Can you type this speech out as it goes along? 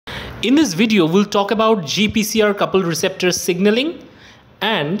In this video, we'll talk about GPCR coupled receptor signaling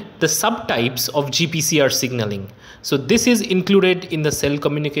and the subtypes of GPCR signaling. So this is included in the cell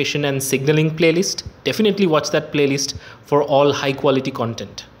communication and signaling playlist. Definitely watch that playlist for all high quality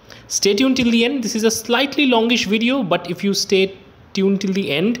content. Stay tuned till the end. This is a slightly longish video, but if you stay tuned till the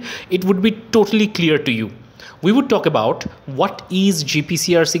end, it would be totally clear to you. We would talk about what is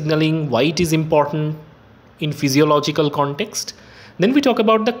GPCR signaling, why it is important in physiological context. Then we talk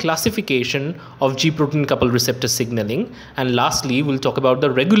about the classification of G protein coupled receptor signaling, and lastly we'll talk about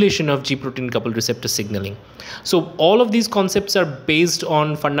the regulation of G protein coupled receptor signaling. So all of these concepts are based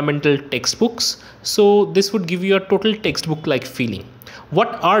on fundamental textbooks, so this would give you a total textbook like feeling.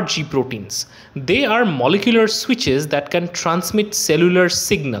 What are G proteins? They are molecular switches that can transmit cellular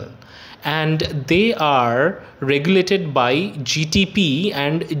signal, and they are regulated by GTP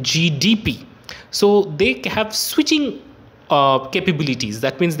and GDP. So they have switching capabilities.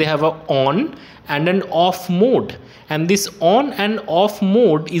 That means they have an on and an off mode, and this on and off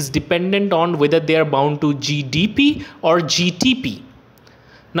mode is dependent on whether they are bound to GDP or GTP.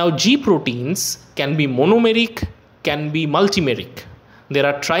 Now G proteins can be monomeric, can be multimeric. There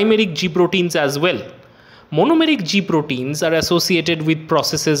are trimeric G proteins as well. Monomeric G proteins are associated with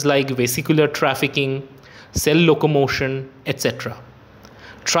processes like vesicular trafficking, cell locomotion, etc.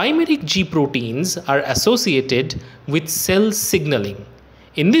 Trimeric G proteins are associated with cell signaling.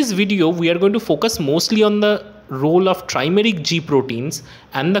 In this video, we are going to focus mostly on the role of trimeric G proteins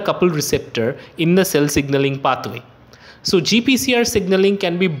and the coupled receptor in the cell signaling pathway. So GPCR signaling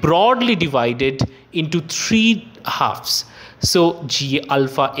can be broadly divided into three halves. So G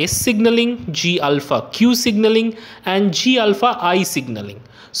alpha S signaling, G alpha Q signaling, and G alpha I signaling.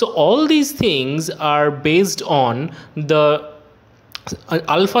 So all these things are based on the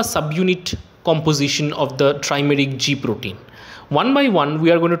alpha subunit composition of the trimeric G protein. One by one,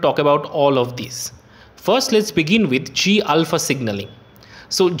 we are going to talk about all of these. First, let's begin with G alpha signaling.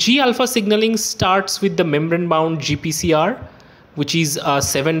 So G alpha signaling starts with the membrane bound GPCR, which is a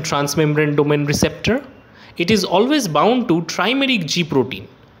 7 transmembrane domain receptor. It is always bound to trimeric G protein.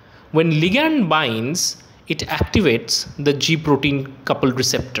 When ligand binds, it activates the G protein coupled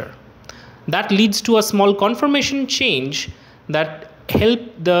receptor. That leads to a small conformation change that help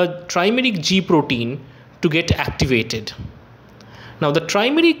the trimeric G protein to get activated. Now the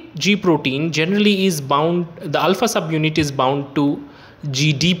trimeric G protein generally is bound, the alpha subunit is bound to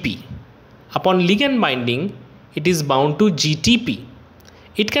GDP. Upon ligand binding, it is bound to GTP.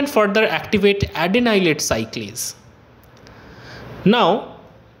 It can further activate adenylate cyclase. Now,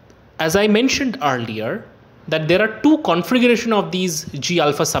 as I mentioned earlier, that there are two configurations of these G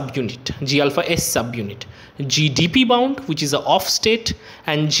alpha subunit, G alpha S subunit. GDP bound, which is a off state,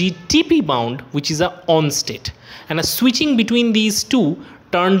 and GTP bound, which is a on state. And a switching between these two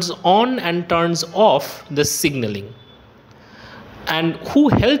turns on and turns off the signaling. And who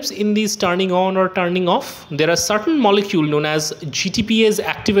helps in these turning on or turning off? There are certain molecule known as GTPase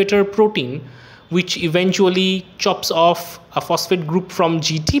activator protein, which eventually chops off a phosphate group from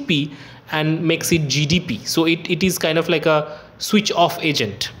GTP and makes it GDP. So it is kind of like a switch off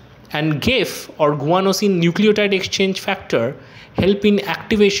agent. And GEF or guanosine nucleotide exchange factor help in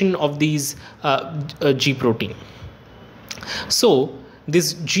activation of these G protein. So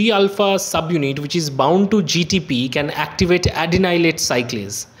this G alpha subunit, which is bound to GTP, can activate adenylate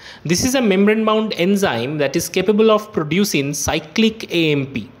cyclase. This is a membrane bound enzyme that is capable of producing cyclic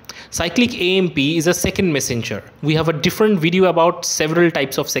AMP. Cyclic AMP is a second messenger. We have a different video about several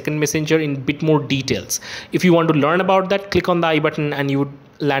types of second messenger in bit more details. If you want to learn about that, click on the I button and you would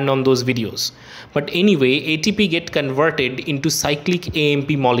land on those videos. But anyway, ATP get converted into cyclic AMP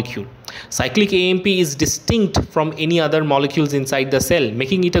molecule. Cyclic AMP is distinct from any other molecules inside the cell,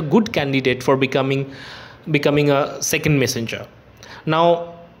 making it a good candidate for becoming a second messenger.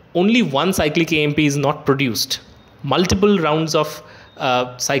 Now, only one cyclic AMP is not produced. Multiple rounds of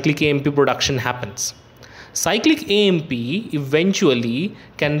cyclic AMP production happens. Cyclic AMP eventually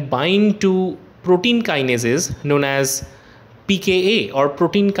can bind to protein kinases known as pKa or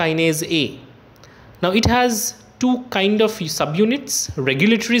protein kinase A. Now it has two kind of subunits,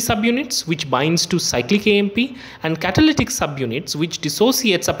 regulatory subunits which binds to cyclic AMP, and catalytic subunits which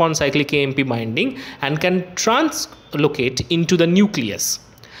dissociates upon cyclic AMP binding and can translocate into the nucleus.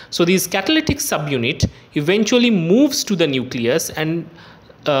 So this catalytic subunit eventually moves to the nucleus, and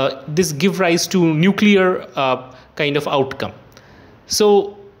this gives rise to nuclear kind of outcome.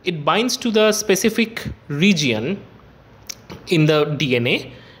 So it binds to the specific region in the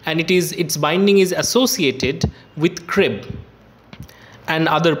DNA, and its binding is associated with CRIB and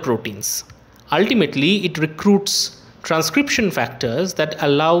other proteins. Ultimately, it recruits transcription factors that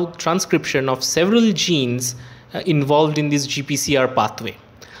allow transcription of several genes involved in this GPCR pathway.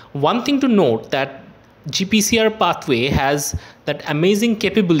 One thing to note that GPCR pathway has that amazing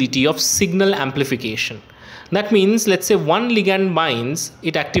capability of signal amplification. That means, let's say one ligand binds,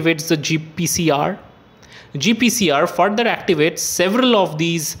 it activates the GPCR. GPCR further activates several of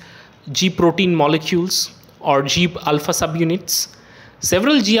these G protein molecules or G alpha subunits.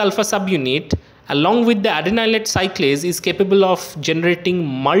 Several G alpha subunit along with the adenylate cyclase is capable of generating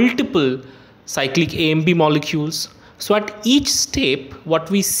multiple cyclic AMP molecules. So at each step, what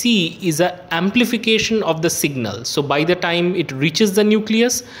we see is an amplification of the signal. So by the time it reaches the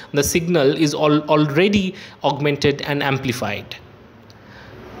nucleus, the signal is already augmented and amplified.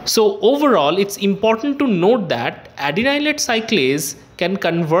 So overall, it's important to note that adenylate cyclase can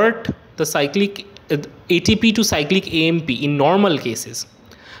convert the cyclic ATP to cyclic AMP in normal cases.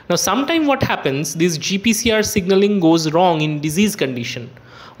 Now, sometimes what happens, this GPCR signaling goes wrong in disease condition.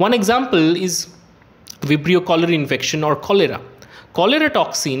 One example is Vibrio cholerae infection or cholera. Cholera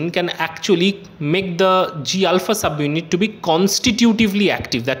toxin can actually make the G alpha subunit to be constitutively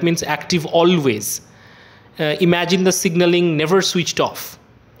active. That means active always. Imagine the signaling never switched off.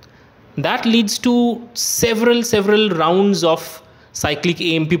 That leads to several rounds of cyclic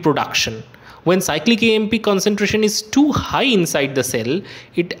AMP production. When cyclic AMP concentration is too high inside the cell,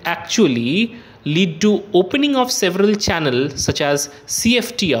 it actually lead to opening of several channels such as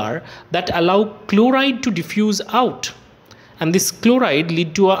CFTR that allow chloride to diffuse out. And this chloride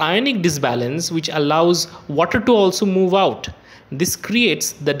lead to an ionic disbalance which allows water to also move out. This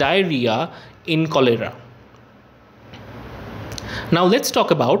creates the diarrhea in cholera. Now let's talk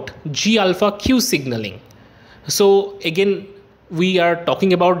about G alpha Q signaling. So again, we are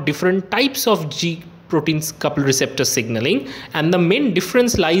talking about different types of G proteins coupled receptor signaling, and the main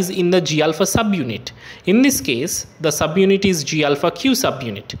difference lies in the G alpha subunit. In this case, the subunit is G alpha Q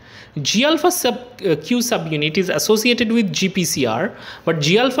subunit. G alpha Q subunit is associated with GPCR, but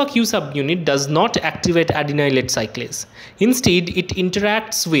G alpha Q subunit does not activate adenylate cyclase. Instead, it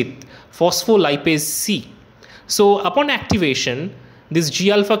interacts with phospholipase C. So upon activation, this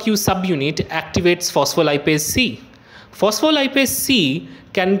G alpha Q subunit activates phospholipase C. Phospholipase C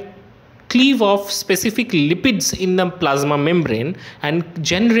can cleave off specific lipids in the plasma membrane and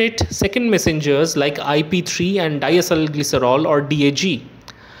generate second messengers like IP3 and diacylglycerol or DAG.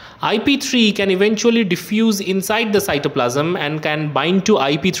 IP3 can eventually diffuse inside the cytoplasm and can bind to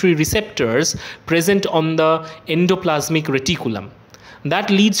IP3 receptors present on the endoplasmic reticulum. That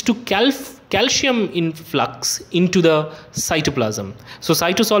leads to calcium influx into the cytoplasm. So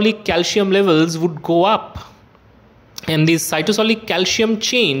cytosolic calcium levels would go up. And this cytosolic calcium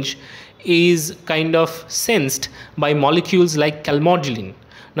change is kind of sensed by molecules like calmodulin.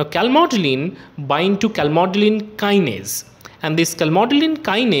 Now calmodulin bind to calmodulin kinase, and this calmodulin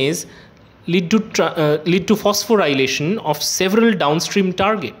kinase lead to phosphorylation of several downstream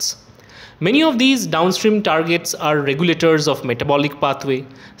targets. Many of these downstream targets are regulators of metabolic pathway.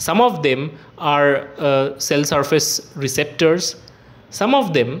 Some of them are cell surface receptors. Some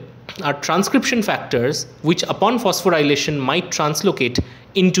of them are transcription factors which upon phosphorylation might translocate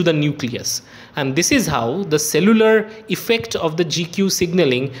into the nucleus. And this is how the cellular effect of the GQ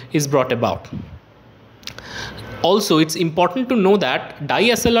signaling is brought about. Also, it's important to know that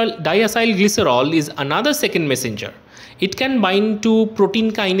diacylglycerol is another second messenger. It can bind to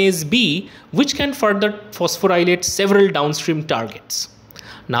protein kinase B, which can further phosphorylate several downstream targets.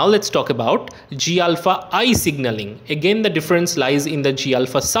 Now let's talk about G alpha I signaling. Again, the difference lies in the G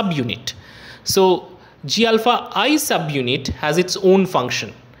alpha subunit. So G alpha I subunit has its own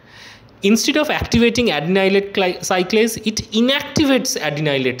function. Instead of activating adenylate cyclase, it inactivates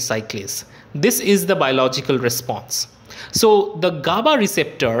adenylate cyclase. This is the biological response. So the GABA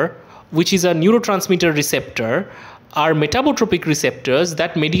receptor, which is a neurotransmitter receptor, are metabotropic receptors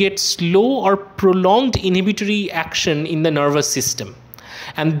that mediate slow or prolonged inhibitory action in the nervous system.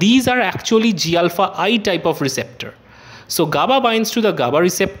 And these are actually G alpha I type of receptor. So GABA binds to the GABA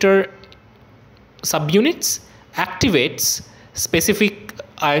receptor subunits, activates specific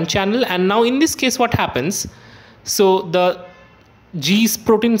ion channel, and now in this case what happens? So the G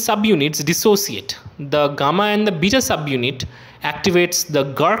protein subunits dissociate. The gamma and the beta subunit activates the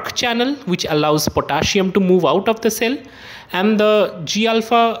GERK channel, which allows potassium to move out of the cell, and the G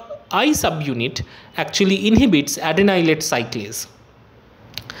alpha I subunit actually inhibits adenylate cyclase.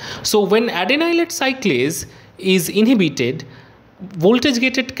 So when adenylate cyclase is inhibited, voltage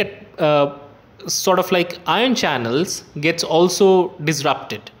gated sort of like ion channels gets also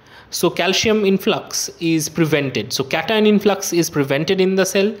disrupted. So calcium influx is prevented. So cation influx is prevented in the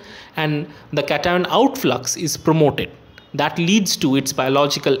cell and the cation outflux is promoted. That leads to its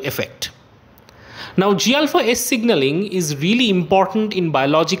biological effect. Now G-alpha S signaling is really important in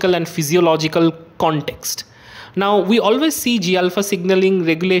biological and physiological context. Now we always see G-alpha signaling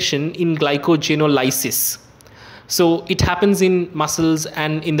regulation in glycogenolysis. So it happens in muscles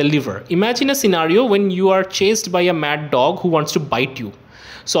and in the liver. Imagine a scenario when you are chased by a mad dog who wants to bite you.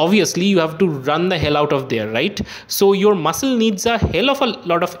 So obviously you have to run the hell out of there, right? So your muscle needs a hell of a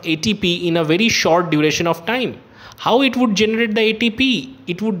lot of ATP in a very short duration of time. How it would generate the ATP?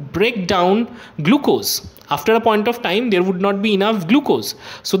 It would break down glucose. After a point of time, there would not be enough glucose.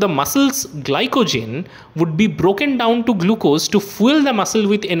 So the muscle's glycogen would be broken down to glucose to fuel the muscle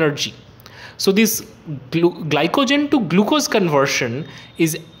with energy. So this glycogen to glucose conversion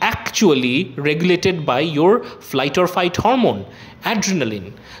is actually regulated by your flight or fight hormone,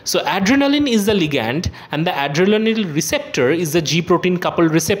 adrenaline. So adrenaline is the ligand and the adrenaline receptor is the G protein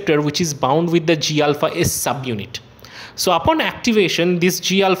coupled receptor, which is bound with the G-alpha S subunit. So upon activation, this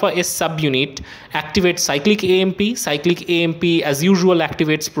G-alpha S subunit activates cyclic AMP. Cyclic AMP as usual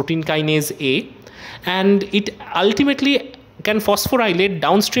activates protein kinase A, and it ultimately can phosphorylate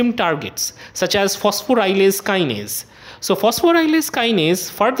downstream targets such as phosphorylase kinase. So phosphorylase kinase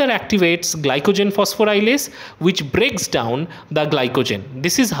further activates glycogen phosphorylase, which breaks down the glycogen.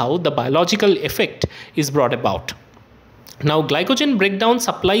 This is how the biological effect is brought about. Now glycogen breakdown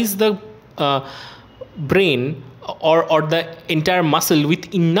supplies the brain or the entire muscle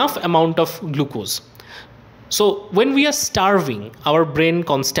with enough amount of glucose. So when we are starving, our brain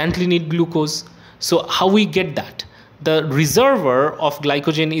constantly needs glucose. So how we get that? The reservoir of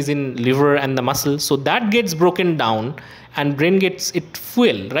glycogen is in liver and the muscle, so that gets broken down and brain gets it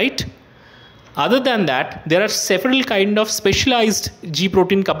fuel, right? Other than that, there are several kind of specialized G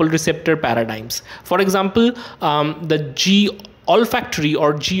protein coupled receptor paradigms. For example, the G olfactory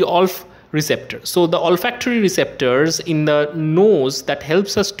or G-olf receptor. So the olfactory receptors in the nose that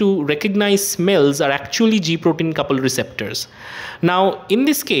helps us to recognize smells are actually G protein coupled receptors. Now in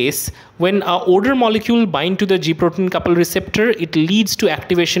this case, when an odor molecule binds to the G protein coupled receptor, it leads to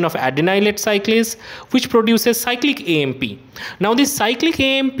activation of adenylate cyclase, which produces cyclic AMP. Now this cyclic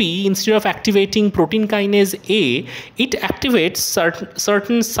AMP, instead of activating protein kinase A, it activates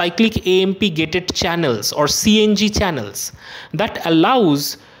certain cyclic AMP gated channels or CNG channels that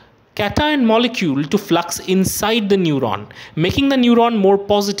allows cation molecule to flux inside the neuron, making the neuron more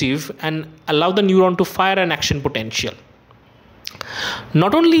positive and allow the neuron to fire an action potential.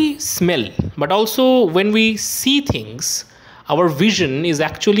 Not only smell, but also when we see things, our vision is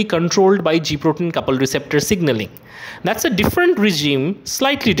actually controlled by G protein coupled receptor signaling. That's a different regime,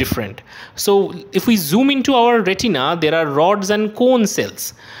 slightly different. So if we zoom into our retina, there are rods and cone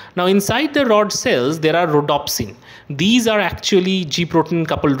cells. Now inside the rod cells, there are rhodopsin. These are actually G protein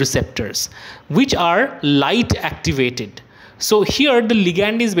coupled receptors, which are light activated. So here the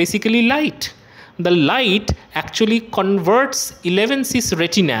ligand is basically light. The light actually converts 11-cis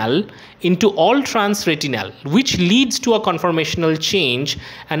retinal into all trans retinal, which leads to a conformational change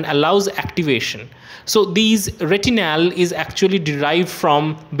and allows activation. So these retinal is actually derived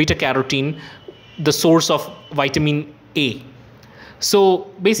from beta carotene, the source of vitamin A. So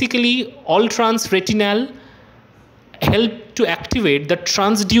basically all trans retinal help to activate the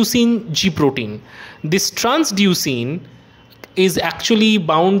transducing G protein. This transducin is actually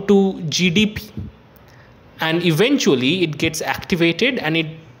bound to GDP, and eventually it gets activated and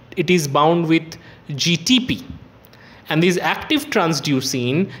it is bound with GTP. And this active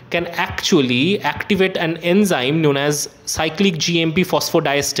transducin can actually activate an enzyme known as cyclic GMP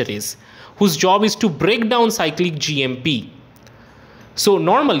phosphodiesterase, whose job is to break down cyclic GMP. So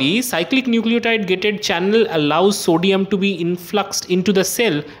normally cyclic nucleotide gated channel allows sodium to be influxed into the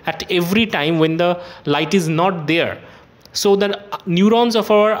cell at every time when the light is not there. So the neurons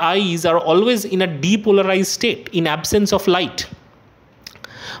of our eyes are always in a depolarized state in absence of light.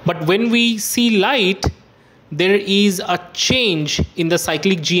 But when we see light, there is a change in the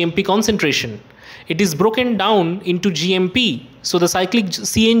cyclic GMP concentration. It is broken down into GMP. So the cyclic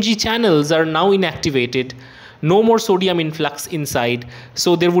CNG channels are now inactivated. No more sodium influx inside.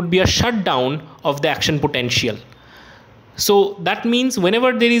 So there would be a shutdown of the action potential. So that means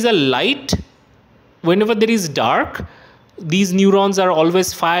whenever there is a light, whenever there is dark, these neurons are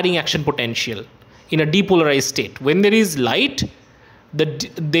always firing action potential in a depolarized state. When there is light,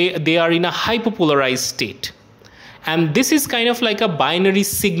 they are in a hypopolarized state. And this is kind of like a binary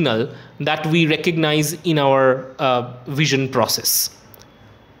signal that we recognize in our vision process.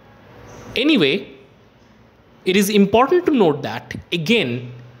 Anyway, it is important to note that,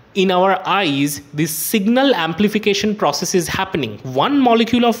 again, in our eyes, this signal amplification process is happening. One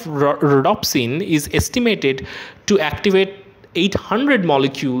molecule of rhodopsin is estimated to activate 800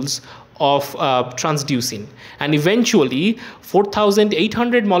 molecules of transducin, and eventually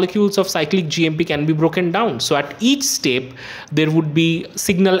 4,800 molecules of cyclic GMP can be broken down. So at each step there would be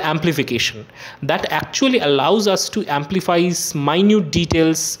signal amplification that actually allows us to amplify minute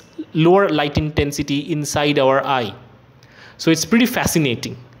details, lower light intensity inside our eye. So it's pretty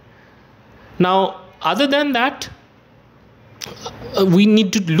fascinating. Now, other than that, we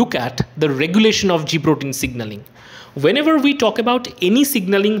need to look at the regulation of G protein signaling. Whenever we talk about any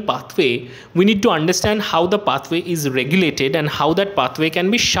signaling pathway, we need to understand how the pathway is regulated and how that pathway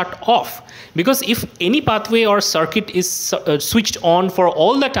can be shut off. Because if any pathway or circuit is switched on for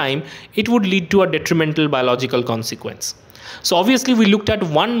all the time, it would lead to a detrimental biological consequence. So obviously we looked at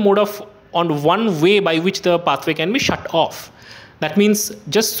one way by which the pathway can be shut off. That means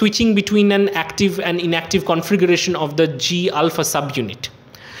just switching between an active and inactive configuration of the G alpha subunit.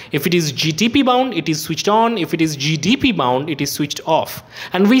 If it is GTP bound, it is switched on. If it is GDP bound, it is switched off.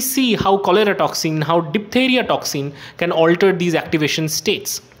 And we see how cholera toxin, how diphtheria toxin can alter these activation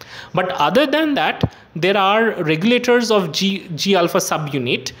states. But other than that, there are regulators of G alpha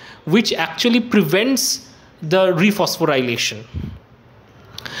subunit which actually prevents the rephosphorylation.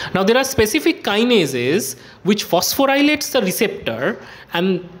 Now there are specific kinases which phosphorylates the receptor,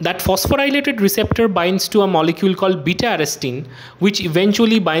 and that phosphorylated receptor binds to a molecule called beta-arrestin, which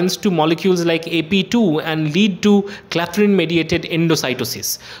eventually binds to molecules like AP2 and lead to clathrin mediated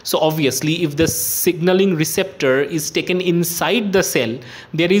endocytosis. So obviously if the signaling receptor is taken inside the cell,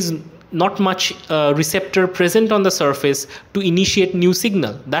 there is not much receptor present on the surface to initiate new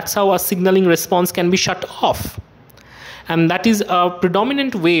signal. That's how a signaling response can be shut off. And that is a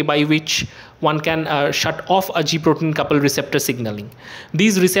predominant way by which one can shut off a G protein coupled receptor signaling.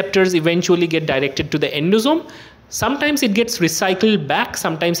 These receptors eventually get directed to the endosome. Sometimes it gets recycled back,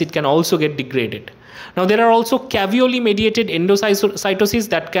 sometimes it can also get degraded. Now there are also caveoli mediated endocytosis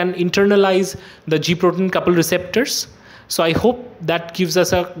that can internalize the G protein coupled receptors. So I hope that gives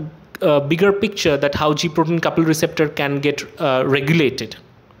us a bigger picture that how G protein coupled receptor can get regulated.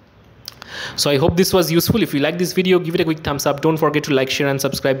 So I hope this was useful. If you like this video, give it a quick thumbs up. Don't forget to like, share and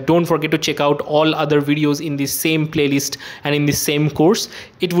subscribe. Don't forget to check out all other videos in this same playlist and in this same course.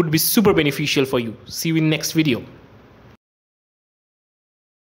 It would be super beneficial for you. See you in next video.